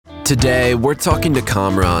Today, we're talking to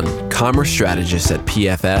Kamran, commerce strategist at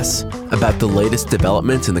PFS, about the latest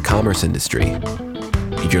developments in the commerce industry.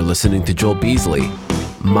 You're listening to Joel Beasley,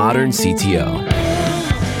 Modern CTO.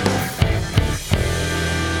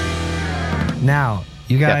 Now,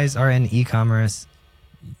 you guys are in e-commerce.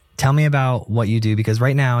 Tell me about what you do, because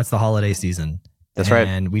right now it's the holiday season. That's right.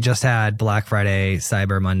 And we just had Black Friday,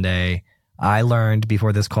 Cyber Monday. I learned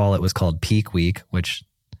before this call it was called Peak Week, which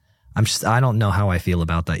I don't know how I feel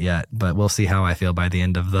about that yet, but we'll see how I feel by the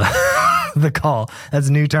end of the the call. That's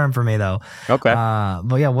a new term for me, though. Okay.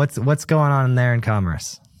 But yeah, what's going on there in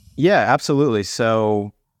commerce? Yeah, absolutely.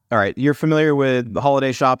 So, all right, you're familiar with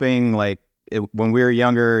holiday shopping. When we were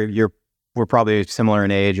younger, we're probably similar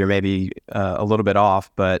in age, or maybe a little bit off,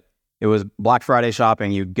 but it was Black Friday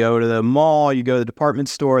shopping. You go to the mall, you go to the department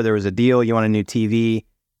store, there was a deal, you want a new TV,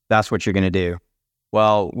 that's what you're going to do.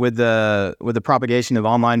 Well, with the propagation of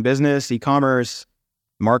online business, e-commerce,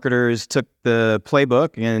 marketers took the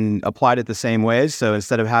playbook and applied it the same ways. So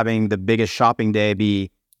instead of having the biggest shopping day be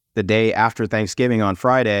the day after Thanksgiving on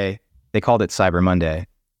Friday, they called it Cyber Monday.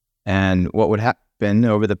 And what would happen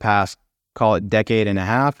over the past, call it decade and a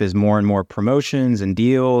half, is more and more promotions and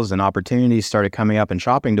deals and opportunities started coming up in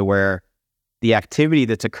shopping, to where the activity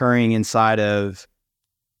that's occurring inside of,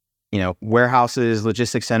 warehouses,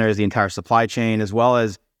 logistics centers, the entire supply chain, as well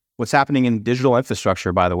as what's happening in digital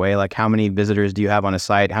infrastructure, by the way, like how many visitors do you have on a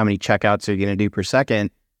site, how many checkouts are you going to do per second,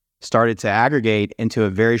 started to aggregate into a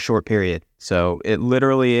very short period. So it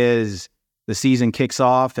literally is, the season kicks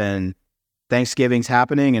off and Thanksgiving's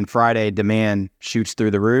happening, and Friday demand shoots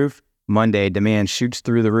through the roof. Monday demand shoots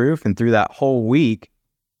through the roof. And through that whole week,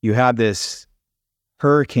 you have this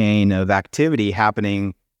hurricane of activity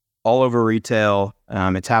happening all over retail.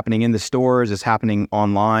 It's happening in the stores, it's happening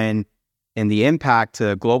online. And the impact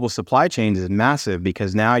to global supply chains is massive,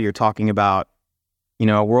 because now you're talking about,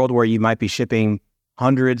 a world where you might be shipping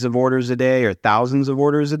hundreds of orders a day or thousands of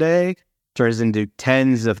orders a day, turns into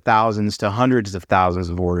tens of thousands to hundreds of thousands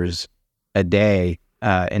of orders a day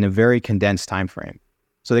in a very condensed time frame.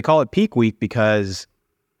 So they call it peak week because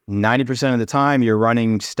 90% of the time you're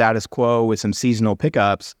running status quo with some seasonal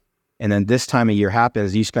pickups. And then this time of year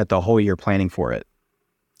happens, you spent the whole year planning for it.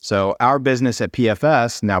 So our business at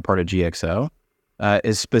PFS, now part of GXO,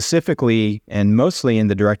 is specifically and mostly in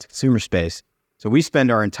the direct-to-consumer space. So we spend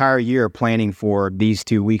our entire year planning for these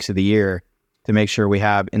 2 weeks of the year to make sure we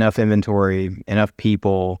have enough inventory, enough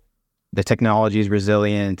people, the technology is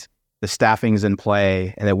resilient, the staffing's in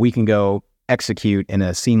play, and that we can go execute in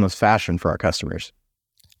a seamless fashion for our customers.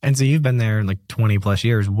 And so you've been there like 20 plus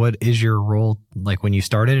years. What is your role like when you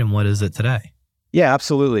started, and what is it today? Yeah,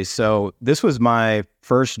 absolutely. So this was my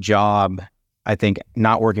first job, I think,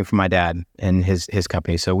 not working for my dad and his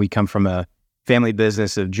company. So we come from a family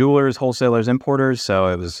business of jewelers, wholesalers, importers. So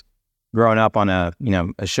it was growing up on a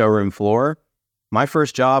showroom floor. My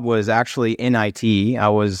first job was actually in IT. I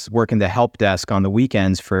was working the help desk on the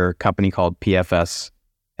weekends for a company called PFS.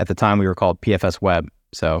 At the time, we were called PFS Web.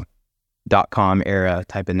 So .com era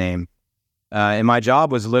type of name. And my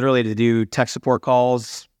job was literally to do tech support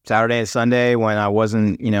calls Saturday and Sunday when I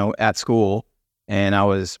wasn't, at school. And I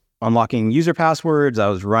was unlocking user passwords. I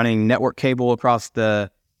was running network cable across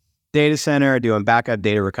the data center, doing backup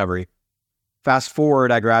data recovery. Fast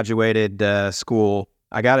forward, I graduated school.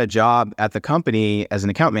 I got a job at the company as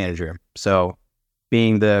an account manager. So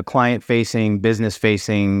being the client-facing,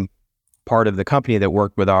 business-facing part of the company that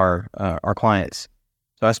worked with our clients.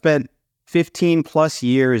 So I spent 15 plus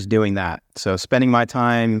years doing that. So spending my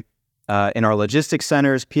time in our logistics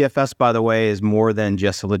centers. PFS, by the way, is more than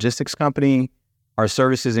just a logistics company. Our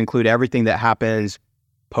services include everything that happens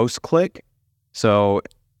post-click. So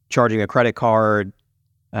charging a credit card,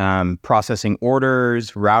 processing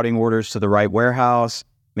orders, routing orders to the right warehouse,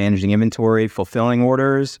 managing inventory, fulfilling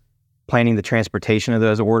orders, planning the transportation of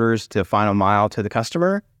those orders to final mile to the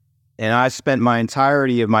customer. And I spent my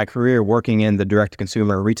entirety of my career working in the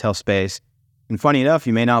direct-to-consumer retail space. And funny enough,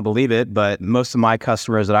 you may not believe it, but most of my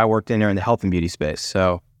customers that I worked in are in the health and beauty space.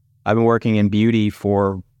 So I've been working in beauty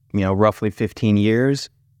for, roughly 15 years.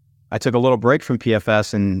 I took a little break from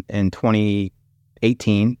PFS in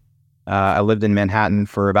 2018. I lived in Manhattan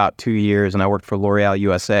for about 2 years, and I worked for L'Oreal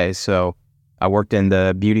USA. So I worked in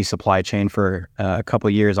the beauty supply chain for a couple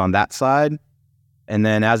of years on that side. And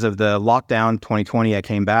then as of the lockdown 2020, I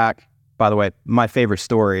came back. By the way, my favorite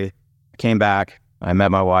story, I came back, I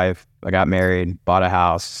met my wife, I got married, bought a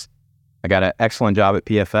house. I got an excellent job at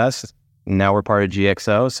PFS. And now we're part of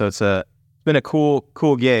GXO. So it's been a cool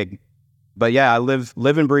gig. But yeah, I live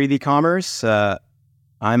and breathe e-commerce.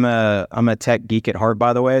 I'm a tech geek at heart,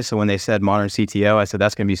 by the way. So when they said modern CTO, I said,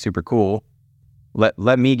 that's going to be super cool.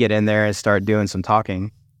 let me get in there and start doing some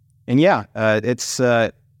talking. And yeah,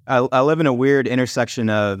 I live in a weird intersection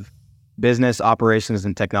of business, operations,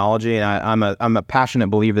 and technology, and I'm a passionate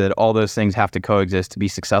believer that all those things have to coexist to be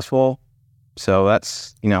successful. So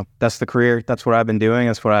that's the career. That's what I've been doing.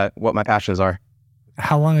 That's what my passions are.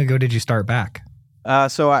 How long ago did you start back?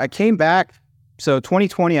 So I came back. So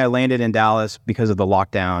 2020, I landed in Dallas because of the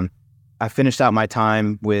lockdown. I finished out my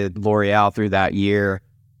time with L'Oreal through that year,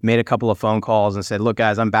 made a couple of phone calls and said, look,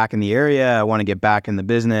 guys, I'm back in the area. I want to get back in the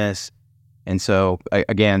business. And so,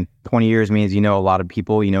 again, 20 years means you know a lot of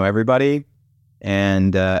people, you know everybody.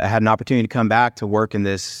 And I had an opportunity to come back to work in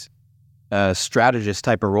this strategist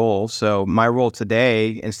type of role. So my role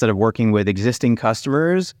today, instead of working with existing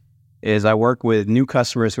customers, is I work with new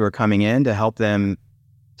customers who are coming in to help them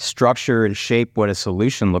structure and shape what a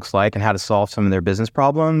solution looks like and how to solve some of their business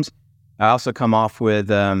problems. I also come off with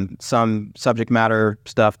some subject matter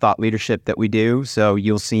stuff, thought leadership that we do. So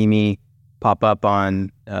you'll see me pop up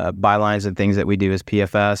on bylines and things that we do as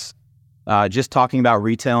PFS, just talking about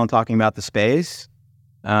retail and talking about the space,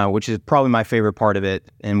 which is probably my favorite part of it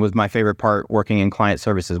and was my favorite part working in client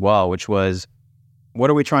service as well, which was, what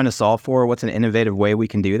are we trying to solve for? What's an innovative way we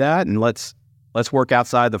can do that? And let's work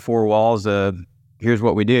outside the four walls of here's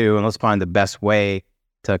what we do, and let's find the best way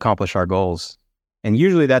to accomplish our goals. And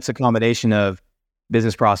usually that's a combination of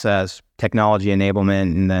business process, technology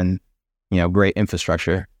enablement, and then, great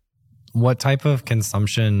infrastructure. What type of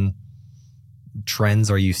consumption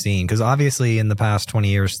trends are you seeing? Because obviously in the past 20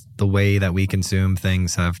 years, the way that we consume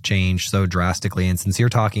things have changed so drastically. And since you're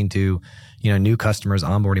talking to, new customers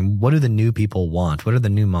onboarding, what do the new people want? What are the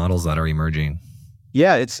new models that are emerging?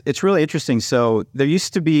 Yeah, it's really interesting. So there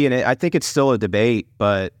used to be, and I think it's still a debate,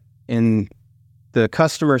 but in the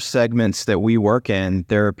customer segments that we work in,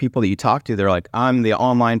 there are people that you talk to, they're like, I'm the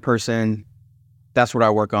online person. That's what I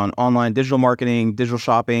work on. Online digital marketing, digital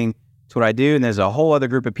shopping. That's what I do. And there's a whole other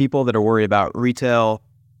group of people that are worried about retail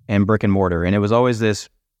and brick and mortar. And it was always this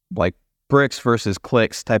like bricks versus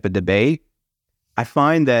clicks type of debate. I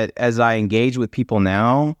find that as I engage with people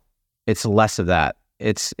now, it's less of that.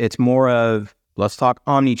 It's more of, let's talk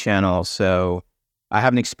omni-channel. So I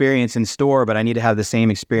have an experience in store, but I need to have the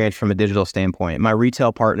same experience from a digital standpoint. My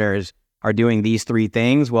retail partners are doing these three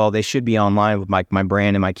things. Well, they should be online with my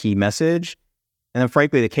brand and my key message. And then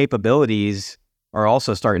frankly, the capabilities are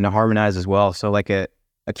also starting to harmonize as well. So like a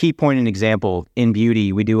key point and example, in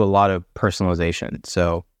beauty, we do a lot of personalization.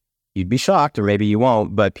 So you'd be shocked, or maybe you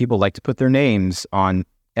won't, but people like to put their names on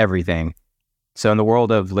everything. So in the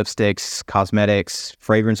world of lipsticks, cosmetics,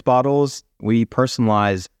 fragrance bottles, we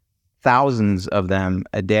personalize thousands of them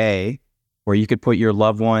a day, where you could put your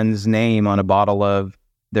loved one's name on a bottle of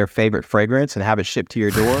their favorite fragrance and have it shipped to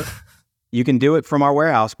your door. You can do it from our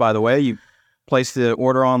warehouse, by the way. You place the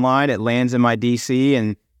order online, it lands in my DC,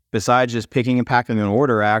 and besides just picking and packing an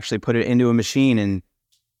order, I actually put it into a machine and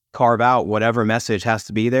carve out whatever message has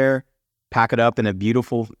to be there, pack it up in a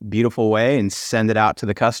beautiful, beautiful way, and send it out to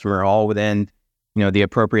the customer, all within, the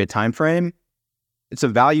appropriate time frame. It's a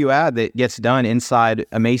value add that gets done inside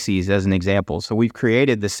a Macy's, as an example. So we've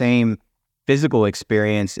created the same physical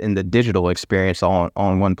experience and the digital experience all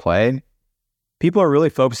on one play. People are really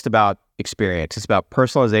focused about experience. It's about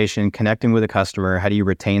personalization, connecting with a customer. How do you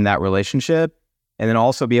retain that relationship? And then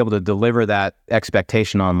also be able to deliver that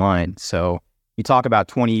expectation online. So you talk about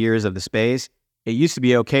 20 years of the space. It used to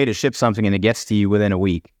be okay to ship something and it gets to you within a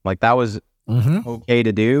week. Like that was okay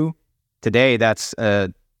to do. Today, that's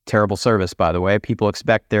a terrible service, by the way. People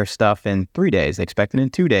expect their stuff in 3 days. They expect it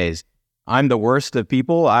in 2 days. I'm the worst of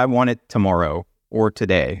people. I want it tomorrow or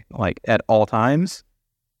today, like at all times.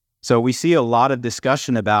 So we see a lot of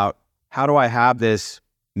discussion about, how do I have this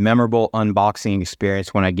memorable unboxing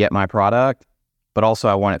experience when I get my product, but also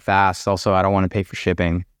I want it fast. Also, I don't want to pay for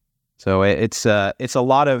shipping. So it's a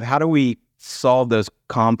lot of, how do we solve those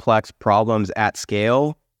complex problems at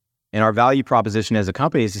scale? And our value proposition as a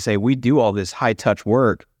company is to say, we do all this high touch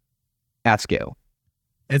work at scale.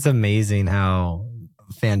 It's amazing how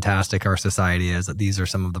fantastic our society is that these are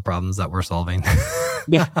some of the problems that we're solving.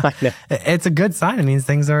 Yeah, it's a good sign. It means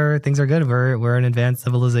things are good. We're an advanced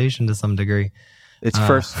civilization to some degree. It's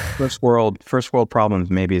first world problems,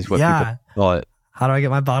 maybe, is what people call it. How do I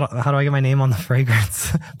get my bottle? How do I get my name on the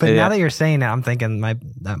fragrance? But now that you're saying that, I'm thinking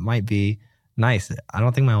that might be nice. I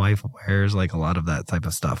don't think my wife wears like a lot of that type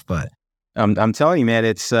of stuff, but I'm telling you, man,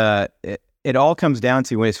 it's it all comes down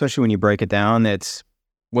to, especially when you break it down, it's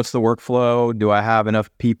what's the workflow? Do I have enough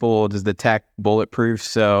people? Does the tech bulletproof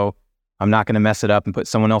so I'm not going to mess it up and put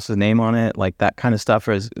someone else's name on it? Like that kind of stuff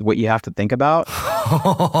is what you have to think about.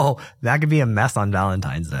 Oh, that could be a mess on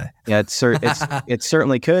Valentine's Day. Yeah, it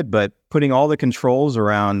certainly could, but putting all the controls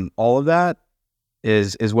around all of that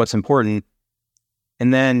is what's important.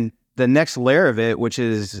 And then the next layer of it, which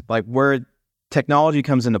is like where technology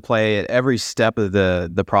comes into play at every step of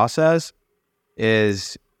the process,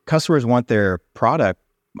 is customers want their product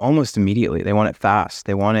almost immediately. They want it fast.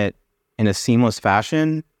 They want it in a seamless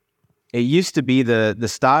fashion. It used to be the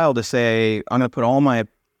style to say, I'm going to put all my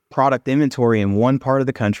product inventory in one part of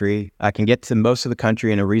the country. I can get to most of the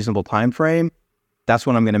country in a reasonable time frame. That's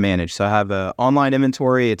what I'm going to manage. So I have an online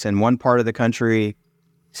inventory. It's in one part of the country.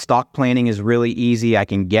 Stock planning is really easy. I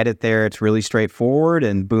can get it there. It's really straightforward,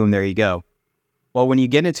 and boom, there you go. Well, when you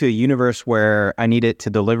get into a universe where I need it to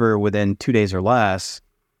deliver within 2 days or less,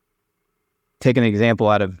 take an example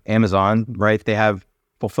out of Amazon, right? They have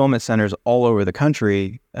fulfillment centers all over the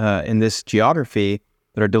country in this geography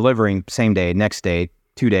that are delivering same day, next day,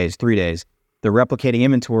 2 days, 3 days. They're replicating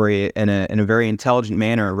inventory in a very intelligent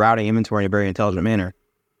manner, routing inventory in a very intelligent manner.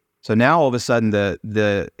 So now all of a sudden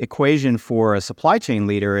the equation for a supply chain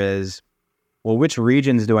leader is, well, which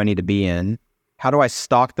regions do I need to be in? How do I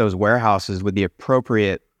stock those warehouses with the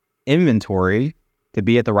appropriate inventory to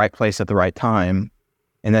be at the right place at the right time?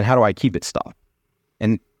 And then how do I keep it stocked?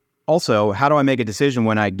 And also, how do I make a decision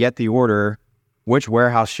when I get the order, which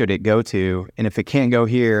warehouse should it go to? And if it can't go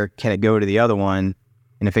here, can it go to the other one?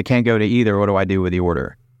 And if it can't go to either, what do I do with the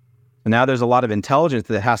order? So now there's a lot of intelligence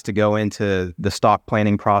that has to go into the stock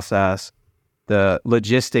planning process, the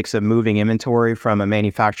logistics of moving inventory from a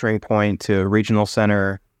manufacturing point to a regional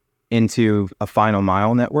center into a final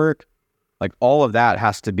mile network. Like all of that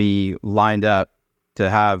has to be lined up to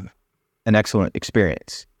have an excellent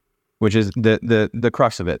experience, which is the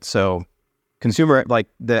crux of it. So consumer, like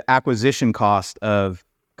the acquisition cost of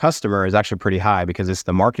customer is actually pretty high because it's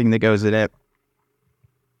the marketing that goes in it,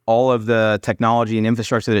 all of the technology and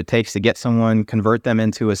infrastructure that it takes to get someone, convert them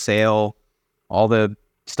into a sale, all the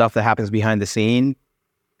stuff that happens behind the scene.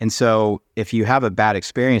 And so if you have a bad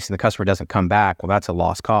experience and the customer doesn't come back, well, that's a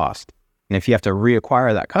lost cost. And if you have to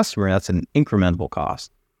reacquire that customer, that's an incremental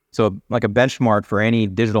cost. So like a benchmark for any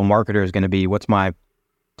digital marketer is going to be, what's my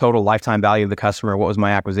total lifetime value of the customer? What was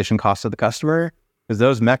my acquisition cost of the customer? Because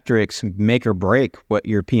those metrics make or break what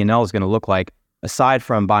your P&L is going to look like, aside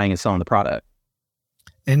from buying and selling the product.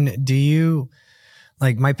 And do you,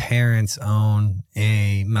 like my parents own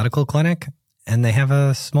a medical clinic and they have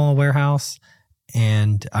a small warehouse,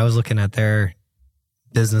 and I was looking at their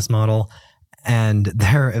business model, and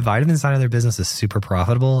their vitamin side of their business is super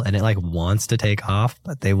profitable and it like wants to take off,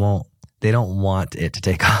 but they don't want it to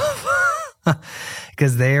take off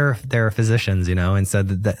because they're physicians, you know, and so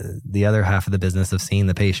the other half of the business of seeing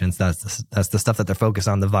the patients, that's the stuff that they're focused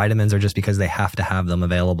on. The vitamins are just because they have to have them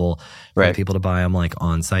available for people to buy them like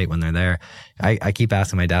on site when they're there. I keep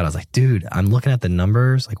asking my dad, I was like, dude, I'm looking at the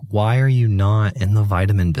numbers. Like, why are you not in the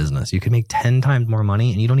vitamin business? You could make 10 times more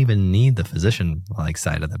money and you don't even need the physician like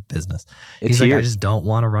side of the business. He's like, I just don't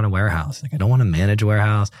want to run a warehouse. Like, I don't want to manage a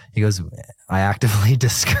warehouse. He goes, I actively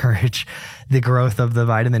discourage the growth of the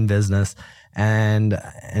vitamin business. And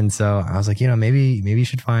so I was like, you know, maybe you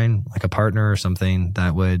should find like a partner or something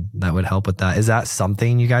that would help with that. Is that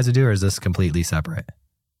something you guys would do, or is this completely separate?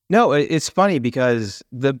 No, it's funny because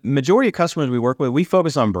the majority of customers we work with, we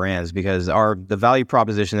focus on brands because the value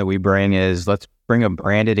proposition that we bring is, let's bring a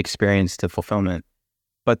branded experience to fulfillment.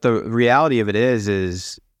 But the reality of it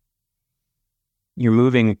is you're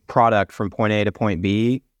moving product from point A to point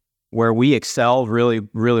B. Where we excel really,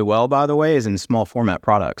 really well, by the way, is in small format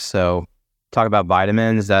products. So talk about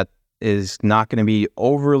vitamins, that is not going to be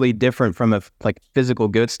overly different from a like physical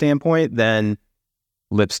goods standpoint than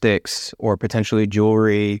lipsticks or potentially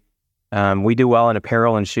jewelry. We do well in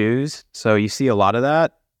apparel and shoes, so you see a lot of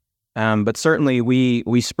that. But certainly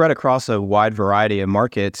we spread across a wide variety of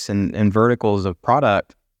markets and verticals of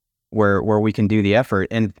product where we can do the effort.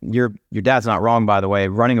 And your dad's not wrong, by the way.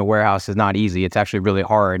 Running a warehouse is not easy. It's actually really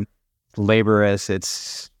hard. It's laborious.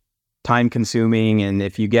 It's time consuming. And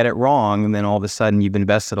if you get it wrong, then all of a sudden you've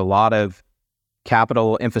invested a lot of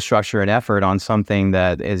capital, infrastructure, and effort on something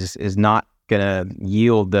that is not going to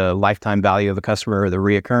yield the lifetime value of a customer or the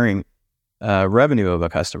reoccurring revenue of a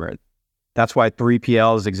customer. That's why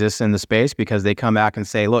 3PLs exist in the space, because they come back and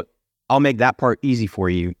say, look, I'll make that part easy for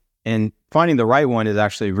you. And finding the right one is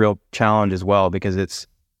actually a real challenge as well, because it's,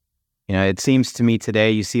 you know, it seems to me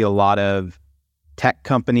today you see a lot of tech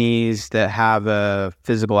companies that have a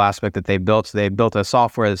physical aspect that they've built. So they've built a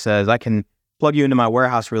software that says, I can plug you into my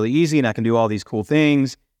warehouse really easy and I can do all these cool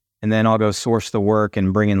things. And then I'll go source the work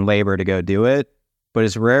and bring in labor to go do it. But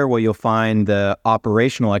it's rare where you'll find the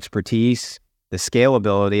operational expertise, the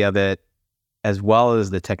scalability of it, as well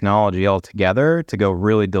as the technology all together to go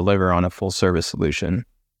really deliver on a full service solution.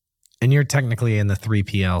 And you're technically in the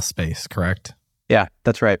 3PL space, correct? Yeah,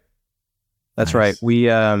 that's right. That's right. We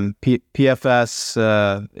PFS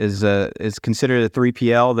is considered a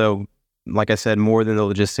 3PL, though, like I said, more than the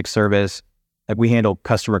logistics service. Like, we handle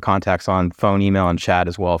customer contacts on phone, email, and chat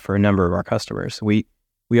as well for a number of our customers. We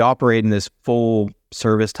operate in this full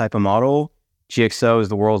service type of model. GXO is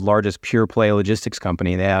the world's largest pure play logistics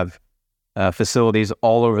company. They have facilities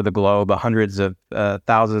all over the globe, hundreds of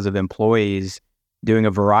thousands of employees doing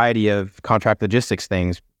a variety of contract logistics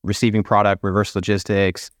things, receiving product, reverse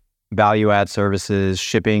logistics, value add services,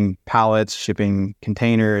 shipping pallets, shipping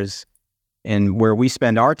containers. And where we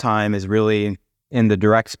spend our time is really in the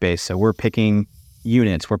direct space. So we're picking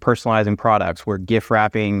units, we're personalizing products, we're gift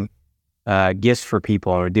wrapping gifts for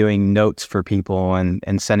people, or doing notes for people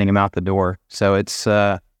and sending them out the door. So it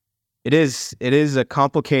is a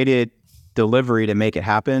complicated delivery to make it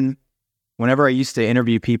happen. Whenever I used to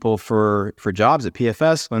interview people for jobs at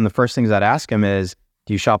PFS, one of the first things I'd ask them is,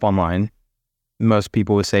 do you shop online? Most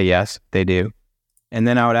people would say yes, they do. And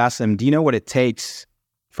then I would ask them, do you know what it takes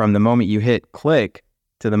from the moment you hit click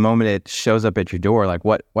to the moment it shows up at your door? Like,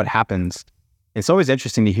 what happens? It's always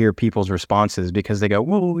interesting to hear people's responses, because they go,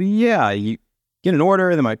 well, yeah, you get an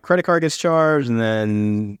order, then my credit card gets charged, and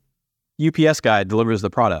then UPS guy delivers the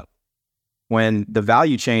product. When the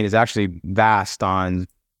value chain is actually vast on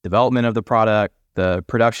development of the product, the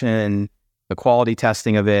production, the quality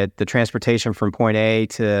testing of it, the transportation from point A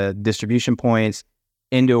to distribution points,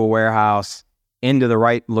 into a warehouse, into the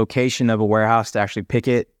right location of a warehouse to actually pick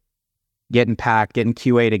it, getting packed, getting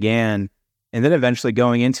QA'd again, and then eventually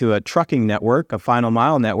going into a trucking network, a final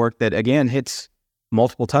mile network that, again, hits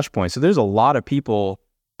multiple touch points. So there's a lot of people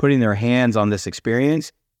putting their hands on this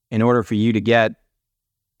experience in order for you to get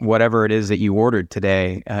whatever it is that you ordered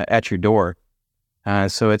today at your door.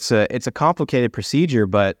 So it's a complicated procedure,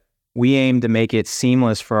 but we aim to make it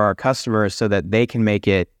seamless for our customers so that they can make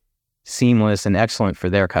it seamless and excellent for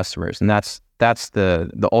their customers. And that's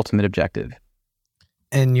the ultimate objective.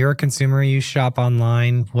 And you're a consumer, you shop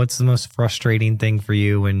online. What's the most frustrating thing for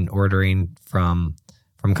you when ordering from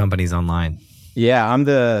companies online? Yeah, I'm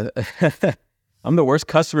the I'm the worst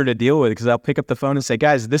customer to deal with, because I'll pick up the phone and say,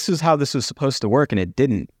 guys, this is how this was supposed to work, and it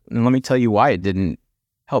didn't. And let me tell you why it didn't.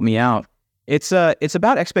 Help me out. It's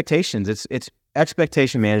about expectations. It's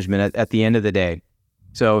expectation management at the end of the day.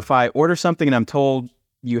 So if I order something and I'm told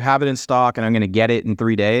you have it in stock and I'm going to get it in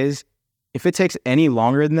 3 days, if it takes any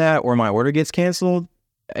longer than that, or my order gets canceled,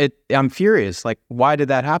 I'm furious. Like, why did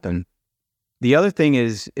that happen? The other thing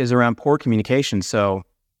is around poor communication. So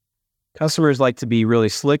customers like to be really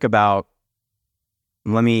slick about,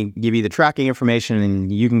 let me give you the tracking information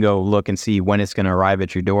and you can go look and see when it's going to arrive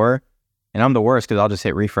at your door. And I'm the worst, because I'll just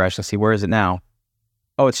hit refresh and see, where is it now?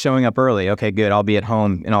 Oh, it's showing up early. Okay, good. I'll be at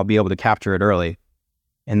home and I'll be able to capture it early.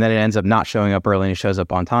 And then it ends up not showing up early and it shows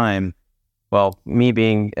up on time. Well, me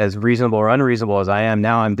being as reasonable or unreasonable as I am,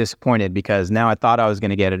 now I'm disappointed, because now I thought I was going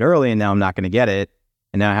to get it early and now I'm not going to get it.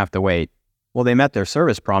 And now I have to wait. Well, they met their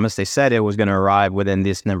service promise. They said it was going to arrive within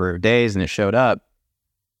this number of days and it showed up.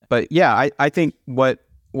 But yeah, I think what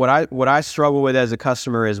I struggle with as a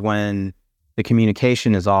customer is when the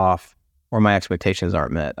communication is off or my expectations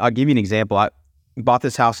aren't met. I'll give you an example. I bought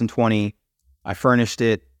this house in 20. I furnished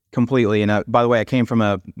it completely. And by the way, I came from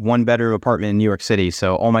a 1-bedroom apartment in New York City,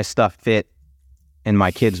 so all my stuff fit in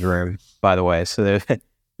my kids' room, by the way. So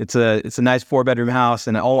it's a nice 4-bedroom house,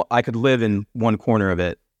 and I could live in one corner of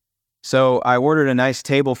it. So I ordered a nice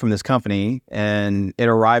table from this company, and it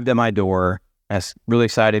arrived at my door. I was really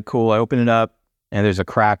excited. Cool. I opened it up, and there's a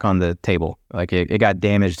crack on the table. Like, it got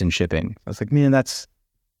damaged in shipping. I was like, man, that's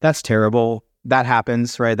terrible. That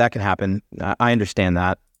happens, right? That can happen. I understand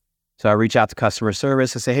that. So I reach out to customer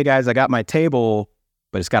service. I say, hey guys, I got my table,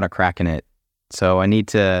 but it's got a crack in it. So I need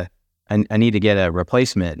to get a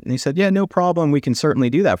replacement. And he said, yeah, no problem. We can certainly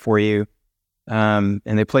do that for you. And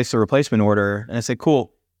they placed a replacement order. And I said,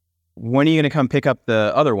 cool. When are you going to come pick up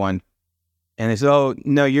the other one? And they said, oh,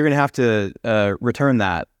 no, you're going to have to return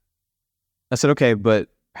that. I said, okay, but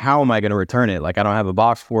how am I going to return it? Like, I don't have a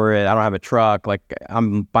box for it. I don't have a truck. Like,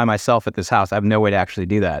 I'm by myself at this house. I have no way to actually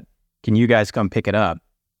do that. Can you guys come pick it up?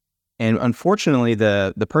 And unfortunately,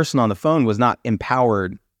 the person on the phone was not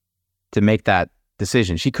empowered to make that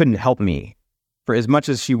decision. She couldn't help me. For as much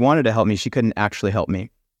as she wanted to help me, she couldn't actually help me.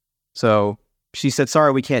 So she said,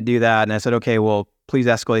 sorry, we can't do that. And I said, okay, well, please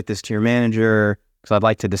escalate this to your manager, because I'd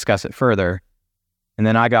like to discuss it further. And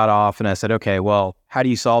then I got off and I said, okay, well, how do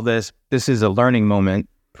you solve this? This is a learning moment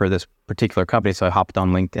for this particular company. So I hopped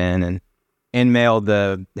on LinkedIn and mailed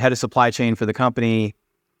the head of supply chain for the company.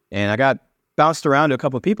 And I got bounced around to a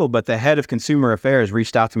couple of people, but the head of consumer affairs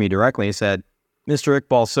reached out to me directly and said, Mr.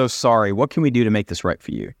 Iqbal, so sorry. What can we do to make this right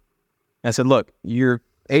for you? And I said, look, your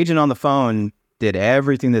agent on the phone did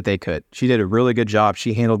everything that they could. She did a really good job.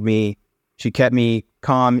 She handled me. She kept me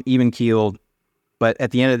calm, even keeled. But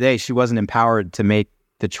at the end of the day, she wasn't empowered to make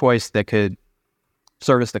the choice that could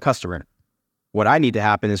service the customer. What I need to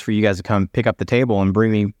happen is for you guys to come pick up the table and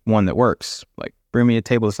bring me one that works. Like, bring me a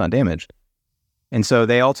table that's not damaged. And so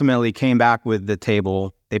they ultimately came back with the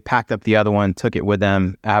table. They packed up the other one, took it with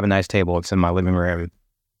them. I have a nice table. It's in my living room.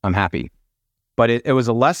 I'm happy. But it was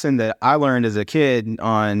a lesson that I learned as a kid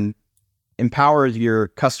on empowers your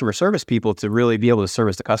customer service people to really be able to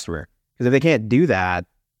service the customer. Because if they can't do that,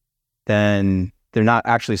 then they're not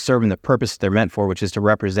actually serving the purpose they're meant for, which is to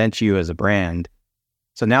represent you as a brand.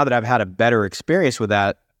 So now that I've had a better experience with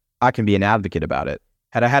that, I can be an advocate about it.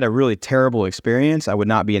 Had I had a really terrible experience, I would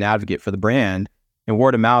not be an advocate for the brand. And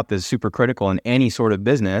word of mouth is super critical in any sort of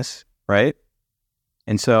business, right?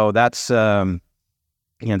 And so that's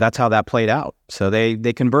that's how that played out. So they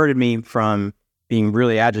converted me from being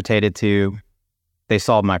really agitated to they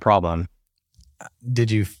solved my problem.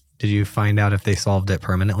 Did you find out if they solved it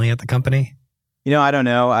permanently at the company? I don't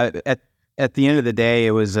know. At the end of the day,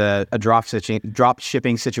 it was a drop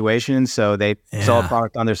shipping situation. So they sell a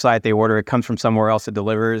product on their site, they order, it comes from somewhere else, it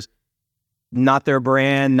delivers. Not their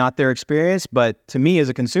brand, not their experience. But to me as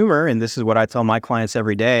a consumer, and this is what I tell my clients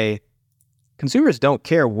every day, consumers don't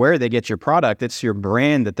care where they get your product. It's your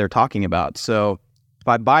brand that they're talking about. So if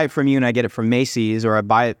I buy it from you and I get it from Macy's, or I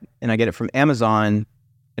buy it and I get it from Amazon,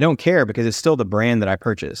 I don't care because it's still the brand that I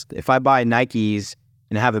purchased. If I buy Nikes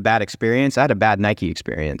and have a bad experience, I had a bad Nike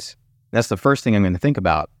experience. That's the first thing I'm going to think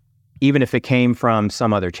about, even if it came from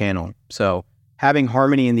some other channel. So having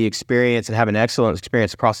harmony in the experience and having an excellent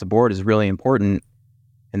experience across the board is really important.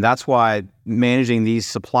 And that's why managing these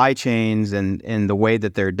supply chains and the way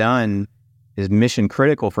that they're done is mission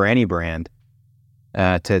critical for any brand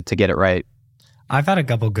to get it right. I've had a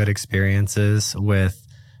couple good experiences with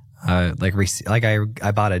I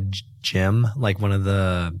bought a gym, like one of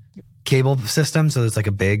the cable systems. So it's like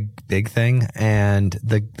a big thing. And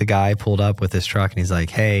the guy pulled up with his truck and he's like,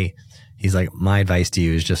 hey, my advice to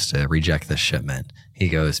you is just to reject this shipment. He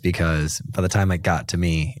goes, because by the time it got to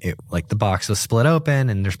me, the box was split open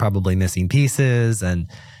and there's probably missing pieces. And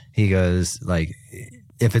he goes, like,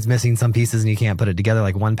 if it's missing some pieces and you can't put it together,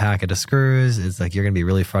 like one packet of screws, it's like, you're going to be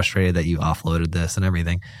really frustrated that you offloaded this and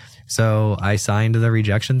everything. So I signed the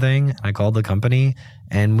rejection thing. I called the company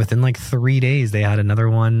and within like 3 days, they had another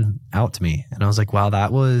one out to me. And I was like, wow,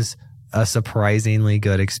 that was a surprisingly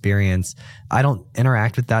good experience. I don't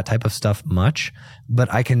interact with that type of stuff much,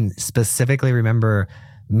 but I can specifically remember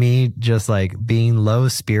me just like being low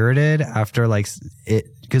spirited after like it,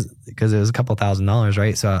 because it was a couple $1,000s,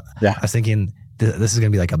 right? So I was thinking, this is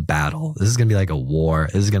going to be like a battle. This is going to be like a war.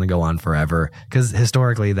 This is going to go on forever. Because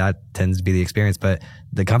historically, that tends to be the experience. But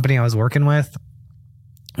the company I was working with,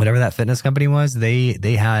 whatever that fitness company was, they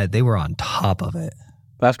were on top of it.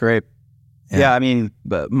 That's great. Yeah, I mean,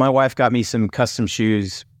 but my wife got me some custom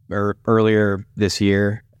shoes earlier this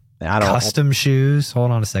year. Custom shoes?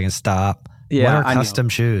 Hold on a second. Stop. Yeah, what are custom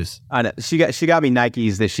shoes? I know. She got me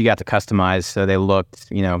Nikes that she got to customize, so they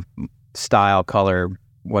looked, style, color,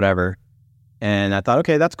 whatever. And I thought,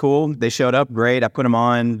 okay, that's cool. They showed up, great. I put them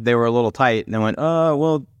on. They were a little tight. And I went, oh,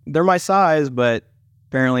 well, they're my size, but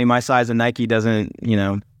apparently my size of Nike doesn't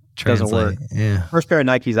work. Yeah. First pair of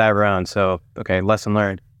Nikes I ever owned. So, okay, lesson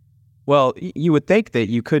learned. Well, you would think that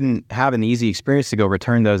you couldn't have an easy experience to go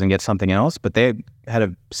return those and get something else, but they had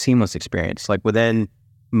a seamless experience. Like within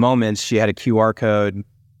moments, she had a QR code.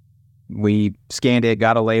 We scanned it,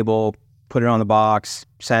 got a label, put it on the box,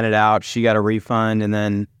 sent it out. She got a refund, and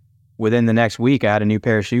then within the next week, I had a new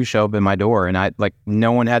pair of shoes show up in my door, and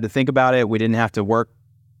no one had to think about it. We didn't have to work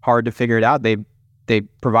hard to figure it out. They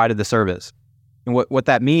provided the service. And what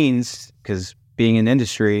that means, because being in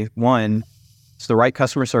industry, one, it's the right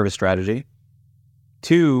customer service strategy.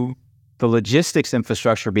 Two, the logistics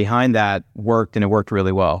infrastructure behind that worked, and it worked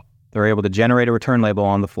really well. They were able to generate a return label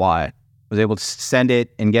on the fly. Was able to send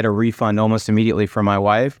it and get a refund almost immediately from my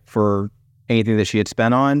wife for anything that she had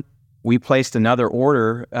spent on. We placed another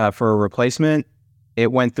order for a replacement.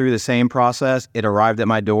 It went through the same process. It arrived at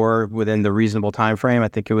my door within the reasonable time frame. I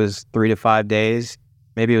think it was 3 to 5 days.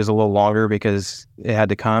 Maybe it was a little longer because it had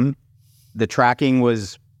to come. The tracking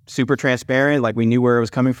was super transparent. Like we knew where it was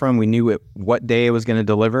coming from. We knew what day it was going to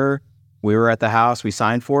deliver. We were at the house. We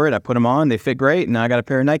signed for it. I put them on. They fit great. And now I got a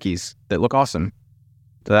pair of Nikes that look awesome.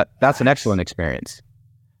 So that's an excellent experience.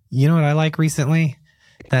 You know what I like recently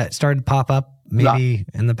that started to pop up maybe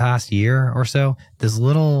in the past year or so, this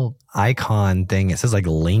little icon thing, it says like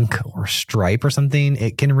Link or Stripe or something.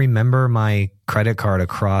 It can remember my credit card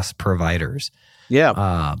across providers.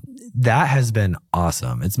 Yeah. That has been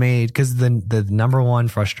awesome. It's made, because the number one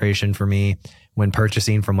frustration for me when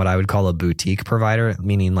purchasing from what I would call a boutique provider,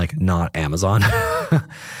 meaning like not Amazon,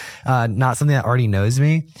 not something that already knows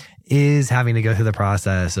me, is having to go through the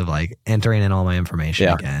process of like entering in all my information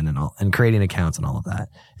again and creating accounts and all of that.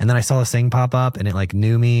 And then I saw this thing pop up and it like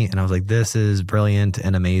knew me, and I was like, this is brilliant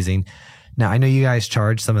and amazing. Now I know you guys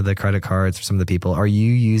charge some of the credit cards for some of the people. Are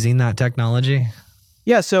you using that technology?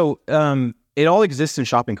 Yeah. So it all exists in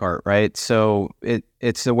shopping cart, right? So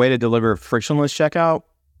it's a way to deliver frictionless checkout.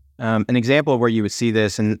 An example of where you would see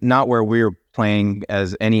this, and not where we're playing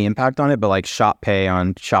as any impact on it, but like Shop Pay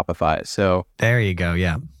on Shopify. So there you go.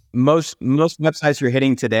 Yeah. Most websites you're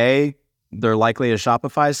hitting today, they're likely a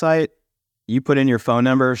Shopify site. You put in your phone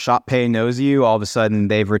number, Shop Pay knows you. All of a sudden,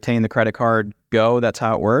 they've retained the credit card. Go. That's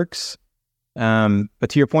how it works. But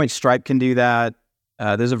to your point, Stripe can do that.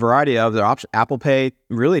 There's a variety of the options. Apple Pay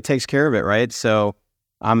really takes care of it, right? So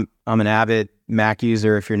I'm an avid Mac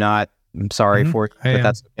user. If you're not, I'm sorry for it, but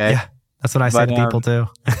that's okay. Yeah, that's what I say to people too.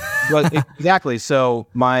 Well, exactly. So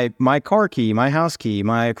my car key, my house key,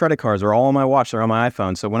 my credit cards are all on my watch. They're on my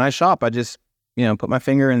iPhone. So when I shop, I just, put my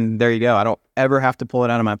finger and there you go. I don't ever have to pull it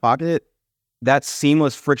out of my pocket. That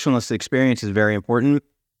seamless, frictionless experience is very important.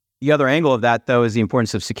 The other angle of that, though, is the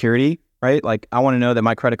importance of security, right? Like, I want to know that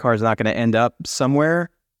my credit card is not going to end up somewhere.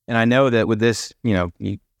 And I know that with this,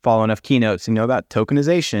 you follow enough keynotes and you know about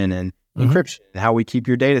tokenization and encryption, how we keep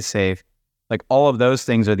your data safe. Like, all of those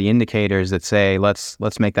things are the indicators that say, let's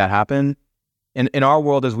make that happen. And in our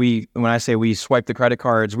world, when I say we swipe the credit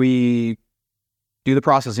cards, we do the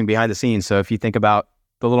processing behind the scenes. So if you think about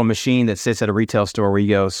the little machine that sits at a retail store where you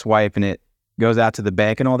go swipe and it goes out to the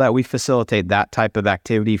bank and all that, we facilitate that type of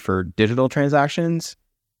activity for digital transactions.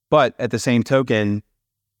 But at the same token,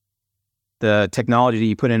 the technology that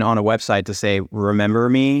you put in on a website to say, remember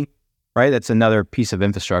me, right? That's another piece of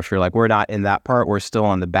infrastructure. Like, we're not in that part. We're still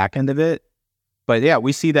on the back end of it. But yeah,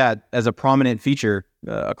 we see that as a prominent feature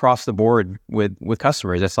across the board with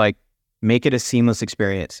customers. It's like, make it a seamless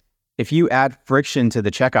experience. If you add friction to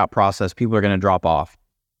the checkout process, people are going to drop off.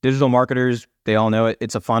 Digital marketers, they all know it.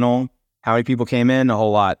 It's a funnel. How many people came in? A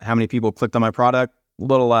whole lot. How many people clicked on my product? A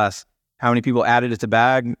little less. How many people added it to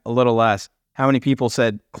bag? A little less. How many people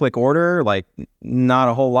said click order? Like, not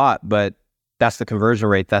a whole lot, but that's the conversion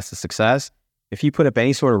rate. That's the success. If you put up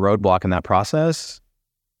any sort of roadblock in that process,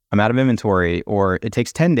 I'm out of inventory, or it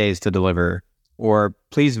takes 10 days to deliver, or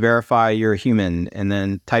please verify you're a human and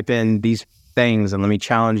then type in these things and let me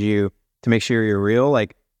challenge you to make sure you're real.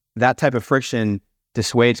 Like, that type of friction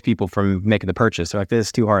dissuades people from making the purchase. They're like, this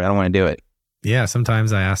is too hard. I don't want to do it. Yeah.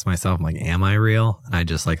 Sometimes I ask myself, I'm like, am I real? And I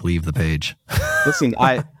just like leave the page. Listen,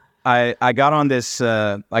 I got on this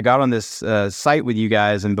site with you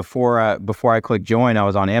guys, and before I clicked join, I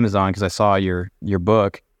was on Amazon because I saw your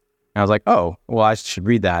book. And I was like, oh, well, I should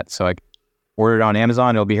read that. So I ordered it on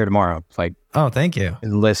Amazon. It'll be here tomorrow. It's like, oh, thank you.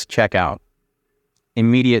 List checkout,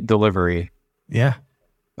 immediate delivery. Yeah.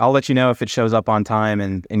 I'll let you know if it shows up on time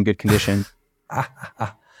and in good condition.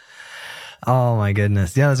 Oh my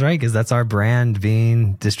goodness. Yeah, that's right. Because that's our brand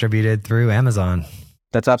being distributed through Amazon.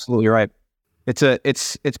 That's absolutely right.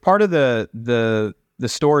 It's part of the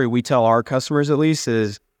story we tell our customers, at least,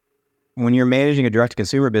 is when you're managing a direct to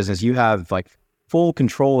consumer business, you have like full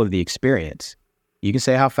control of the experience. You can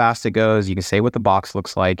say how fast it goes. You can say what the box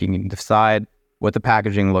looks like. You can decide what the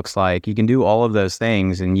packaging looks like. You can do all of those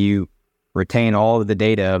things, and you retain all of the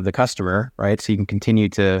data of the customer, right? So you can continue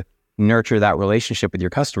to nurture that relationship with your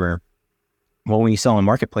customer. Well, when you sell in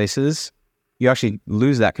marketplaces, you actually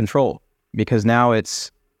lose that control, because now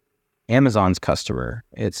it's Amazon's customer.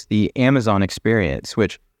 It's the Amazon experience,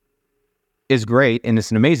 which is great. And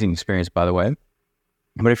it's an amazing experience, by the way.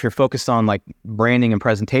 But if you're focused on like branding and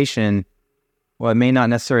presentation, well, it may not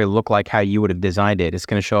necessarily look like how you would have designed it. It's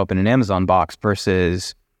going to show up in an Amazon box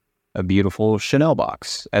versus a beautiful Chanel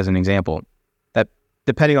box, as an example. That,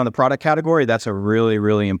 depending on the product category, that's a really,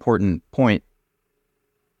 really important point.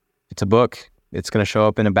 It's a book. It's going to show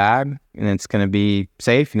up in a bag, and it's going to be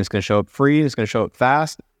safe, and it's going to show up free, and it's going to show up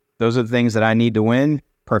fast. Those are the things that I need to win.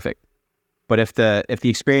 Perfect. But if the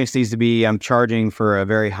experience needs to be, I'm charging for a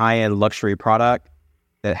very high-end luxury product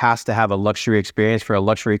that has to have a luxury experience for a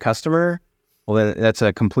luxury customer, well, then that's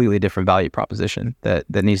a completely different value proposition that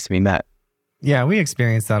needs to be met. Yeah, we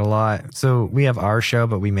experience that a lot. So we have our show,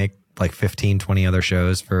 but we make like 15, 20 other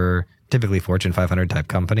shows for typically Fortune 500 type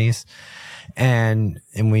companies. And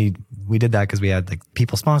we did that because we had like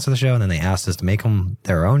people sponsor the show, and then they asked us to make them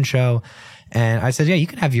their own show. And I said, yeah, you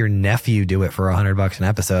can have your nephew do it for $100 an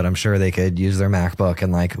episode. I'm sure they could use their MacBook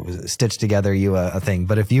and like stitch together you a thing.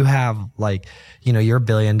 But if you have like, you know, your $1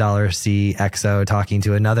 billion CXO talking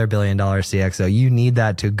to another $1 billion CXO, you need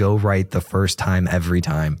that to go right the first time every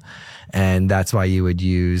time. And that's why you would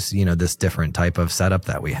use, you know, this different type of setup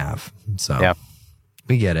that we have. So yeah,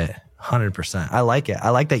 we get it. 100%. I like it. I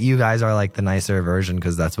like that you guys are like the nicer version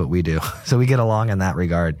because that's what we do. So we get along in that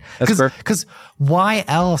regard. Because why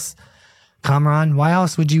else, Kamran, why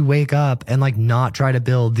else would you wake up and like not try to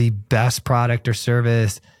build the best product or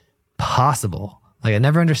service possible? Like I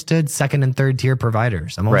never understood second and third tier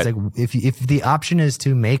providers. I'm always like, if the option is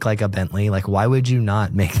to make like a Bentley, like why would you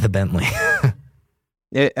not make the Bentley?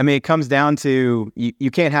 It comes down to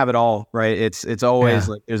you can't have it all, right? It's always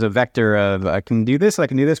like there's a vector of I can do this, but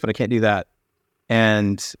I can't do that.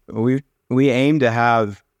 And we aim to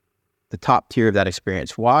have the top tier of that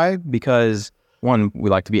experience. Why? Because one, we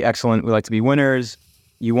like to be excellent. We like to be winners.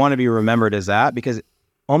 You want to be remembered as that because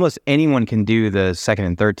almost anyone can do the second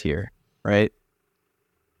and third tier, right?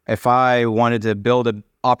 If I wanted to build an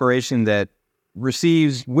operation that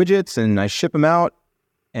receives widgets and I ship them out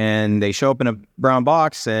and they show up in a brown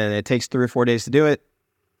box and it takes 3 or 4 days to do it,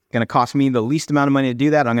 it's going to cost me the least amount of money to do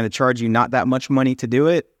that. I'm going to charge you not that much money to do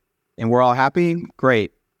it. And we're all happy.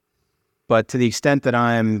 Great. But to the extent that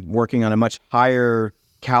I'm working on a much higher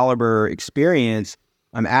caliber experience,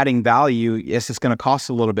 I'm adding value. Yes, it's going to cost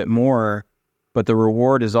a little bit more, but the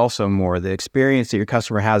reward is also more. The experience that your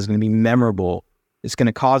customer has is going to be memorable. It's going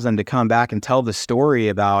to cause them to come back and tell the story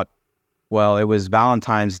about, well, it was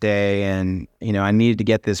Valentine's Day and, you know, I needed to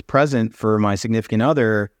get this present for my significant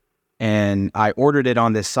other and I ordered it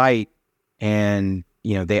on this site and,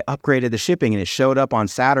 you know, they upgraded the shipping and it showed up on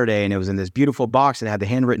Saturday and it was in this beautiful box and it had the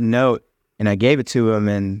handwritten note. And I gave it to them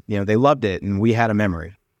and, you know, they loved it and we had a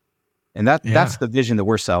memory. And that's the vision that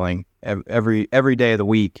we're selling every day of the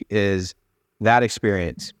week is that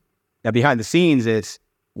experience. Now, behind the scenes, it's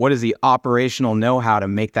what is the operational know-how to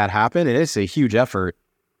make that happen? And it's a huge effort.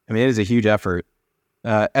 I mean, it is a huge effort.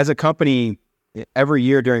 As a company, every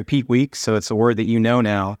year during peak weeks, so it's a word that you know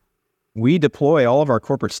now, we deploy all of our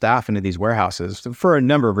corporate staff into these warehouses for a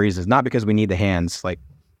number of reasons, not because we need the hands. Like,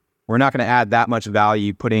 we're not going to add that much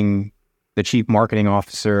value putting the chief marketing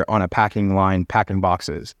officer on a packing line, packing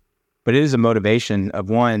boxes. But it is a motivation of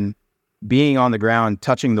one, being on the ground,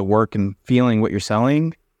 touching the work and feeling what you're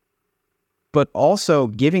selling, but also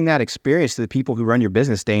giving that experience to the people who run your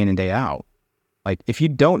business day in and day out. Like if you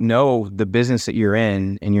don't know the business that you're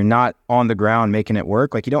in and you're not on the ground making it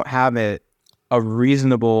work, like you don't have a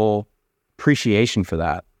reasonable appreciation for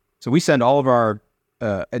that. So we send all of our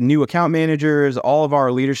new account managers, all of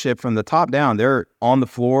our leadership from the top down, they're on the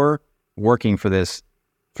floor working for these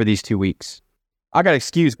 2 weeks. I got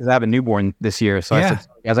excused because I have a newborn this year. So I said,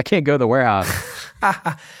 guys, I can't go to the warehouse.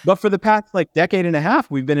 But for the past like decade and a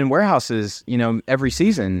half, we've been in warehouses, you know, every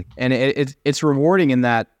season. And it's rewarding in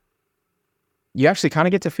that you actually kind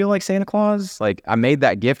of get to feel like Santa Claus. Like I made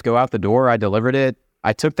that gift go out the door. I delivered it.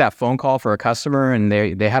 I took that phone call for a customer and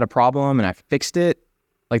they had a problem and I fixed it.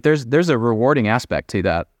 Like there's a rewarding aspect to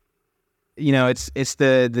that. You know, it's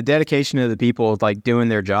the dedication of the people like doing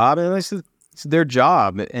their job. And it's their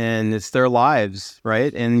job and it's their lives,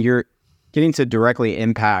 right? And you're getting to directly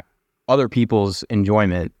impact other people's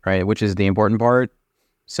enjoyment, right? Which is the important part.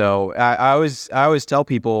 So I always tell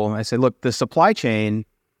people, I say, look, the supply chain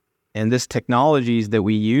and this technologies that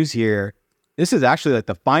we use here, this is actually like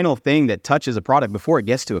the final thing that touches a product before it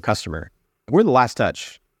gets to a customer. We're the last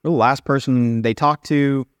touch. We're the last person they talk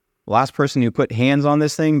to, the last person who put hands on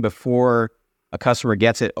this thing before a customer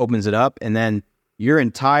gets it, opens it up, and then your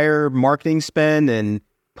entire marketing spend and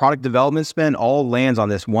product development spend all lands on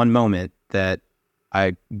this one moment that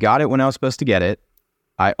I got it when I was supposed to get it.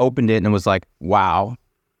 I opened it and it was like, wow.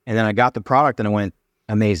 And then I got the product and it went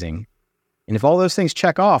amazing. And if all those things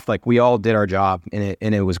check off, like we all did our job and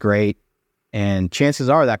it was great. And chances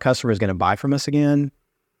are that customer is going to buy from us again.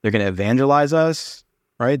 They're going to evangelize us,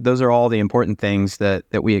 right? Those are all the important things that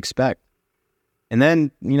we expect. And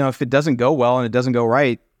then, you know, if it doesn't go well and it doesn't go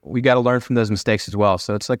right, we got to learn from those mistakes as well.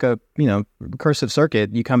 So it's like a, you know, recursive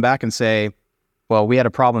circuit. You come back and say, well, we had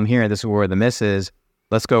a problem here. This is where the miss is.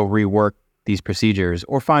 Let's go rework these procedures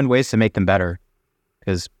or find ways to make them better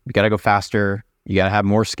because you got to go faster. You got to have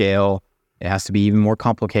more scale. It has to be even more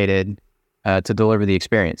complicated to deliver the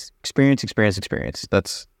experience. Experience.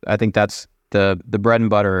 I think that's the bread and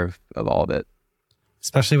butter of all of it.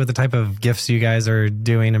 Especially with the type of gifts you guys are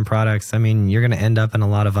doing and products. I mean, you're going to end up in a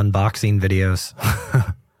lot of unboxing videos.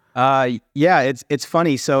 Yeah, it's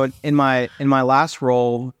funny. So in my last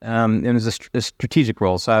role, it was a strategic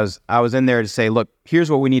role. So I was in there to say, look,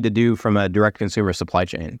 here's what we need to do from a direct consumer supply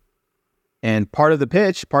chain. And part of the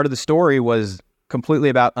pitch, part of the story was completely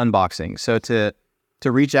about unboxing. So to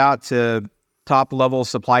reach out to top level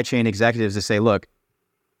supply chain executives to say, look,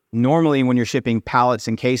 normally when you're shipping pallets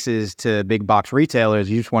and cases to big box retailers,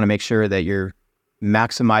 you just want to make sure that you're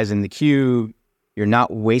maximizing the queue, you're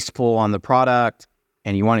not wasteful on the product,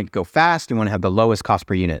 and you want to go fast, you want to have the lowest cost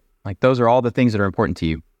per unit. Like those are all the things that are important to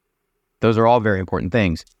you. Those are all very important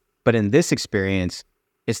things. But in this experience,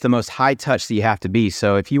 it's the most high touch that you have to be.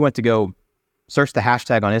 So if you went to go search the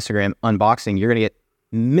hashtag on Instagram, unboxing, you're going to get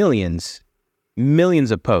millions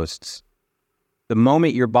of posts. The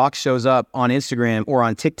moment your box shows up on Instagram or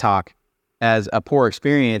on TikTok as a poor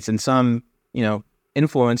experience, and some,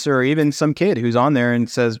 influencer or even some kid who's on there and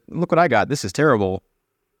says, look what I got, this is terrible.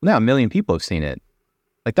 Now 1 million people have seen it.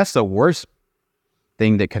 Like that's the worst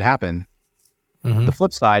thing that could happen. Mm-hmm. The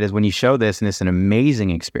flip side is when you show this and it's an amazing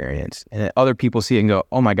experience and other people see it and go,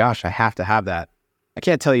 oh my gosh, I have to have that. I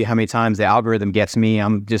can't tell you how many times the algorithm gets me.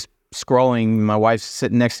 I'm just scrolling. My wife's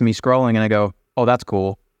sitting next to me scrolling and I go, oh, that's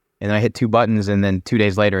cool. And then I hit 2 buttons and then 2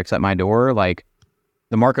 days later it's at my door. Like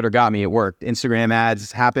the marketer got me, it worked. Instagram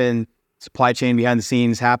ads happen, supply chain behind the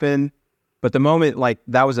scenes happen. But the moment like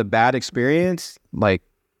that was a bad experience, like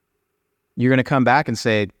you're going to come back and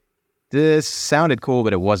say, this sounded cool,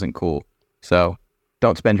 but it wasn't cool. So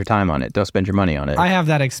don't spend your time on it. Don't spend your money on it. I have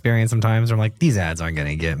that experience sometimes where I'm like, these ads aren't going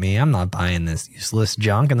to get me. I'm not buying this useless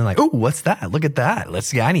junk. And then like, oh, what's that? Look at that.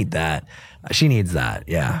 I need that. She needs that.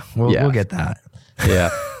 Yeah. We'll get that. Yeah.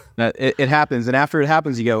 It happens. And after it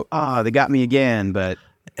happens, you go, they got me again. But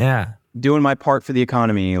yeah, doing my part for the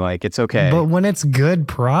economy, like it's okay. But when it's good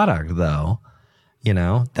product though,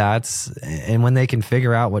 and when they can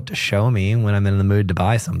figure out what to show me when I'm in the mood to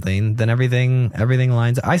buy something, then everything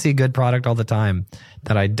lines. I see good product all the time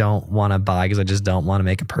that I don't want to buy because I just don't want to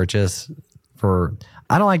make a purchase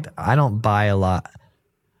I don't buy a lot.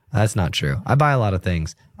 That's not true. I buy a lot of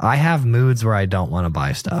things. I have moods where I don't want to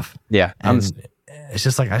buy stuff. Yeah. It's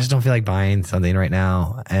just like, I just don't feel like buying something right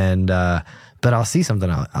now. And, but I'll see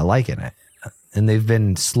something I like in it. And they've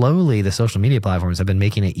been slowly, the social media platforms have been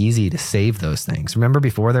making it easy to save those things. Remember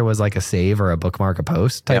before there was like a save or a bookmark a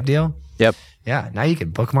post type deal? Yep. Yeah. Now you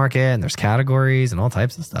can bookmark it and there's categories and all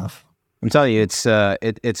types of stuff. I'm telling you,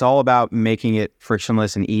 it's all about making it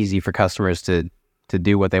frictionless and easy for customers to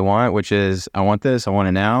do what they want, which is, I want this, I want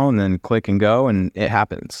it now, and then click and go, and it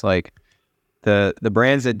happens. Like the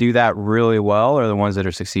brands that do that really well are the ones that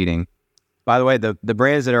are succeeding. By the way, the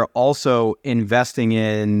brands that are also investing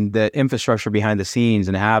in the infrastructure behind the scenes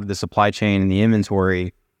and have the supply chain and the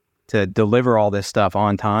inventory to deliver all this stuff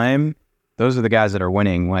on time, those are the guys that are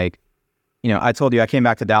winning. Like, I told you I came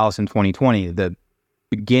back to Dallas in 2020, the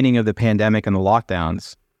beginning of the pandemic and the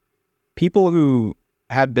lockdowns. People who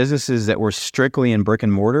had businesses that were strictly in brick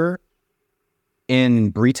and mortar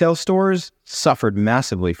in retail stores suffered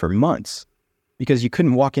massively for months because you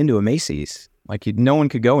couldn't walk into a Macy's. Like no one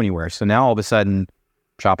could go anywhere. So now all of a sudden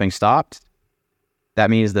shopping stopped. That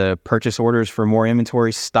means the purchase orders for more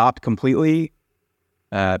inventory stopped completely.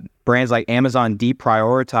 Brands like Amazon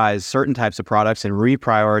deprioritized certain types of products and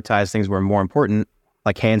reprioritized things that were more important,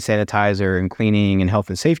 like hand sanitizer and cleaning and health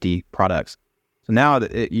and safety products. So now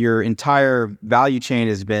your entire value chain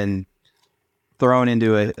has been thrown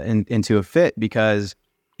into a fit because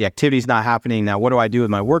the activity's not happening. Now, what do I do with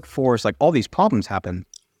my workforce? Like all these problems happen.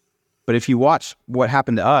 But if you watch what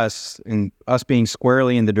happened to us and us being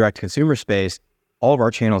squarely in the direct consumer space, all of our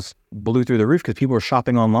channels blew through the roof because people were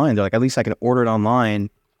shopping online. They're like, at least I can order it online,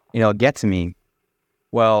 get to me.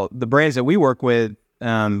 Well, the brands that we work with,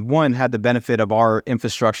 one had the benefit of our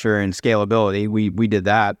infrastructure and scalability. We did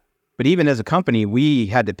that. But even as a company, we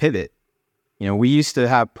had to pivot. We used to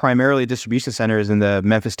have primarily distribution centers in the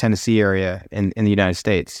Memphis, Tennessee area in the United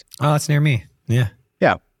States. Oh, that's near me. Yeah.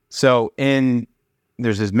 Yeah. So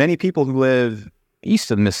there's as many people who live east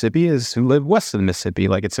of the Mississippi as who live west of the Mississippi.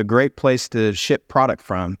 Like it's a great place to ship product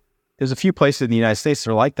from. There's a few places in the United States that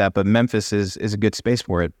are like that, but Memphis is a good space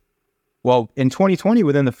for it. Well, in 2020,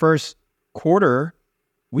 within the first quarter,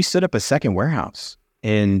 we stood up a second warehouse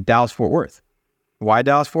in Dallas-Fort Worth. Why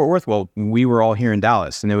Dallas-Fort Worth? Well, we were all here in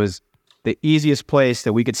Dallas, and it was the easiest place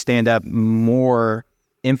that we could stand up more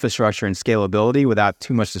infrastructure and scalability without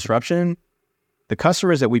too much disruption. The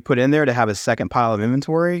customers that we put in there to have a second pile of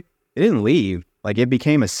inventory, it didn't leave. Like it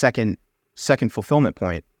became a second fulfillment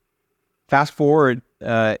point. Fast forward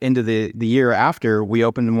into the year after, we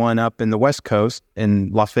opened one up in the West Coast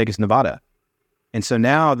in Las Vegas, Nevada. And so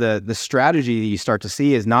now the strategy that you start to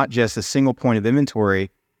see is not just a single point of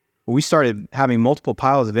inventory, We started having multiple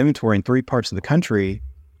piles of inventory in 3 parts of the country,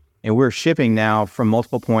 and we're shipping now from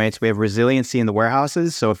multiple points. We have resiliency in the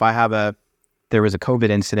warehouses. So if there was a COVID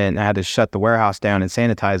incident and I had to shut the warehouse down and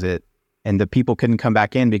sanitize it, and the people couldn't come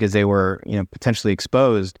back in because they were, potentially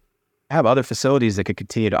exposed, I have other facilities that could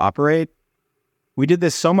continue to operate. We did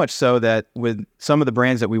this so much so that with some of the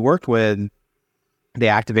brands that we worked with, they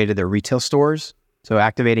activated their retail stores. So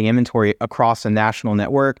activating inventory across a national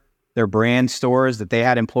network, their brand stores that they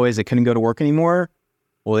had employees that couldn't go to work anymore.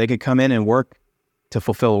 Well, they could come in and work to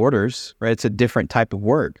fulfill orders, right? It's a different type of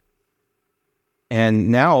work. And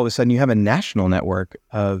now all of a sudden you have a national network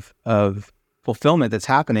of fulfillment that's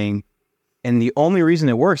happening. And the only reason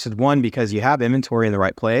it works is, one, because you have inventory in the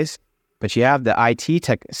right place, but you have the IT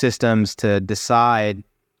tech systems to decide,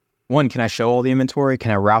 one, can I show all the inventory?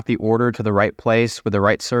 Can I route the order to the right place with the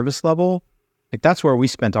right service level? Like, that's where we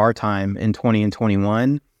spent our time in 20 and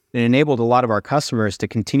 21. It enabled a lot of our customers to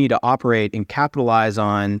continue to operate and capitalize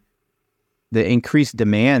on the increased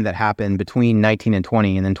demand that happened between 19 and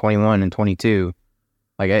 20 and then 21 and 22.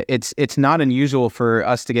 Like, it's not unusual for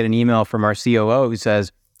us to get an email from our COO who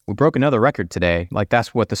says, we broke another record today. Like,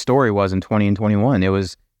 that's what the story was in 20 and 21. It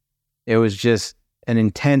was just an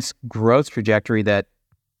intense growth trajectory that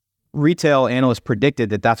retail analysts predicted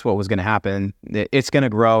that that's what was going to happen. It's going to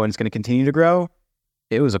grow and it's going to continue to grow.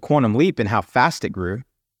 It was a quantum leap in how fast it grew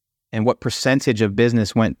and what percentage of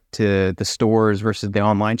business went to the stores versus the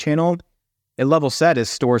online channel. It level set as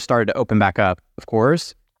stores started to open back up, of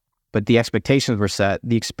course, but the expectations were set.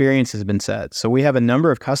 The experience has been set. So we have a number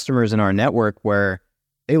of customers in our network where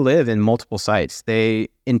they live in multiple sites. They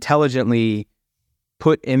intelligently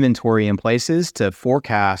put inventory in places to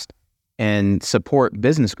forecast and support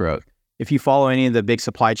business growth. If you follow any of the big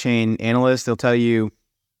supply chain analysts, they'll tell you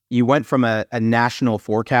went from a national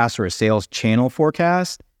forecast or a sales channel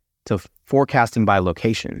forecast to forecasting by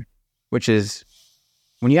location, which is,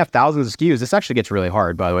 when you have thousands of SKUs, this actually gets really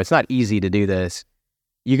hard, by the way. It's not easy to do this.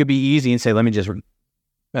 You could be easy and say, let me just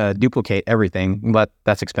duplicate everything, but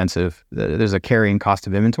that's expensive. There's a carrying cost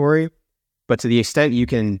of inventory. But to the extent you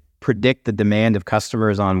can predict the demand of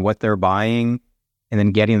customers on what they're buying and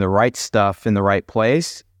then getting the right stuff in the right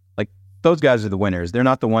place, like, those guys are the winners. They're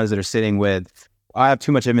not the ones that are sitting with, I have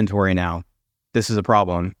too much inventory now. This is a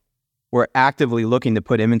problem. We're actively looking to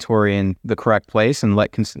put inventory in the correct place and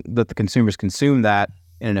let the consumers consume that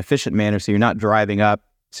in an efficient manner, so you're not driving up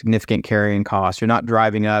significant carrying costs. You're not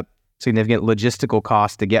driving up significant logistical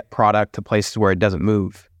costs to get product to places where it doesn't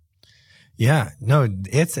move. Yeah, no,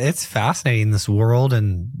 it's fascinating, this world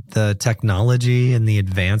and the technology and the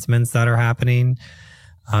advancements that are happening.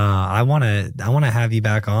 I want to have you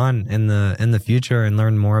back on in the future and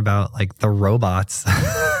learn more about, like, the robots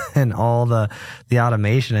and all the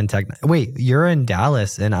automation and tech. Wait, you're in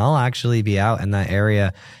Dallas, and I'll actually be out in that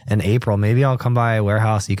area in April. Maybe I'll come by a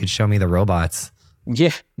warehouse. You could show me the robots.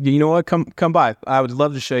 Yeah, you know what? Come by. I would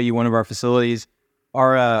love to show you one of our facilities.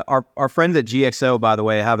 Our friends at GXO, by the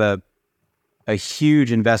way, have a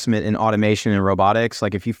huge investment in automation and robotics.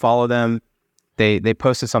 Like, if you follow them, they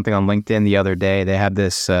posted something on LinkedIn the other day. They have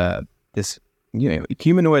this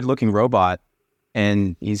humanoid looking robot,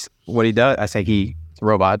 and what he does. I say he's a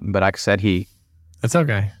robot, but I said he. It's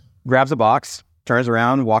okay. Grabs a box, turns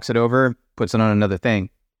around, walks it over, puts it on another thing.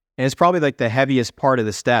 And it's probably like the heaviest part of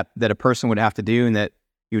the step that a person would have to do, and that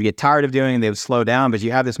you would get tired of doing, and they would slow down. But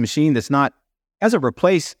you have this machine that's not, hasn't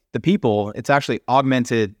replaced the people. It's actually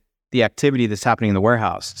augmented the activity that's happening in the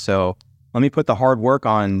warehouse. So let me put the hard work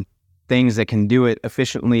on things that can do it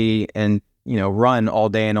efficiently and, run all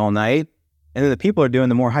day and all night. And then the people are doing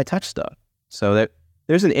the more high touch stuff. So that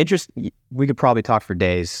there's an interest. We could probably talk for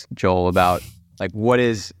days, Joel, about, like, what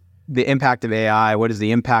is the impact of AI? What is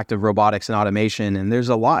the impact of robotics and automation? And there's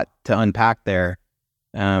a lot to unpack there.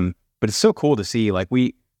 But it's so cool to see. Like,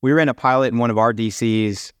 we ran a pilot in one of our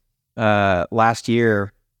DCs last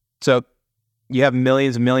year. So you have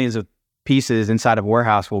millions and millions of pieces inside of a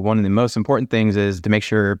warehouse. Well, one of the most important things is to make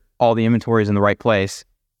sure all the inventory is in the right place.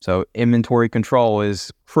 So inventory control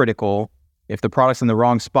is critical. If the product's in the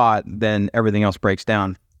wrong spot, then everything else breaks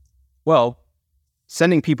down. Well,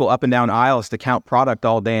 sending people up and down aisles to count product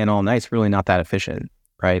all day and all night is really not that efficient,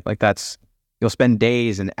 right? Like, you'll spend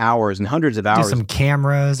days and hours and hundreds of hours. Do some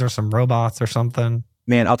cameras or some robots or something.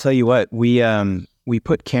 Man, I'll tell you what, we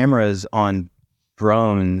put cameras on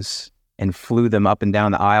drones and flew them up and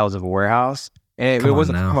down the aisles of a warehouse. And it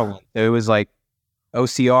wasn't, it was like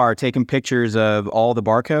OCR taking pictures of all the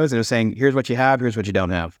barcodes, and it was saying, here's what you have, here's what you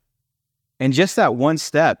don't have. And just that one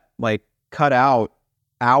step, like, cut out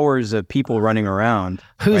hours of people running around.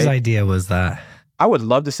 Whose idea was that? I would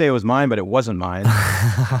love to say it was mine, but it wasn't mine.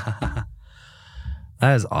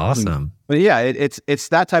 That is awesome. But yeah, it's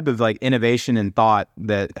that type of like innovation and thought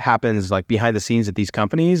that happens like behind the scenes at these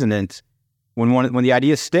companies. And then when the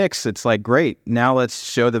idea sticks, it's like, great, now let's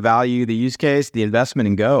show the value, the use case, the investment,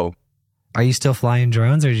 and go. Are you still flying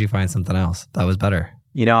drones, or did you find something else that was better?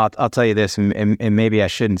 You know, I'll tell you this, and maybe I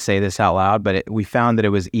shouldn't say this out loud, but we found that it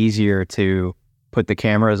was easier to put the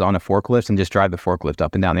cameras on a forklift and just drive the forklift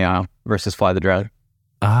up and down the aisle versus fly the drone.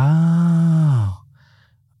 Oh,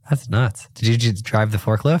 that's nuts. Did you drive the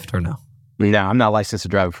forklift or no? No, I'm not licensed to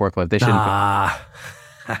drive a forklift. They shouldn't.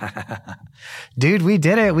 Dude, we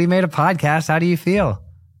did it. We made a podcast. How do you feel?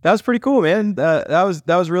 That was pretty cool, man. That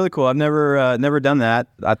was really cool. I've never done that.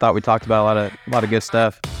 I thought we talked about a lot of good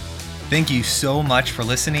stuff. Thank you so much for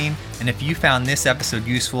listening. And if you found this episode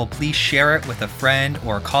useful, please share it with a friend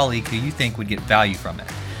or a colleague who you think would get value from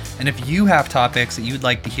it. And if you have topics that you would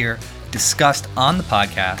like to hear discussed on the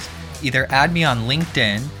podcast, either add me on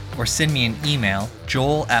LinkedIn or send me an email,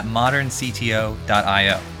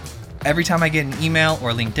 joel@moderncto.io. Every time I get an email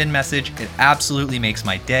or LinkedIn message, it absolutely makes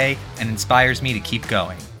my day and inspires me to keep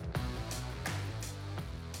going.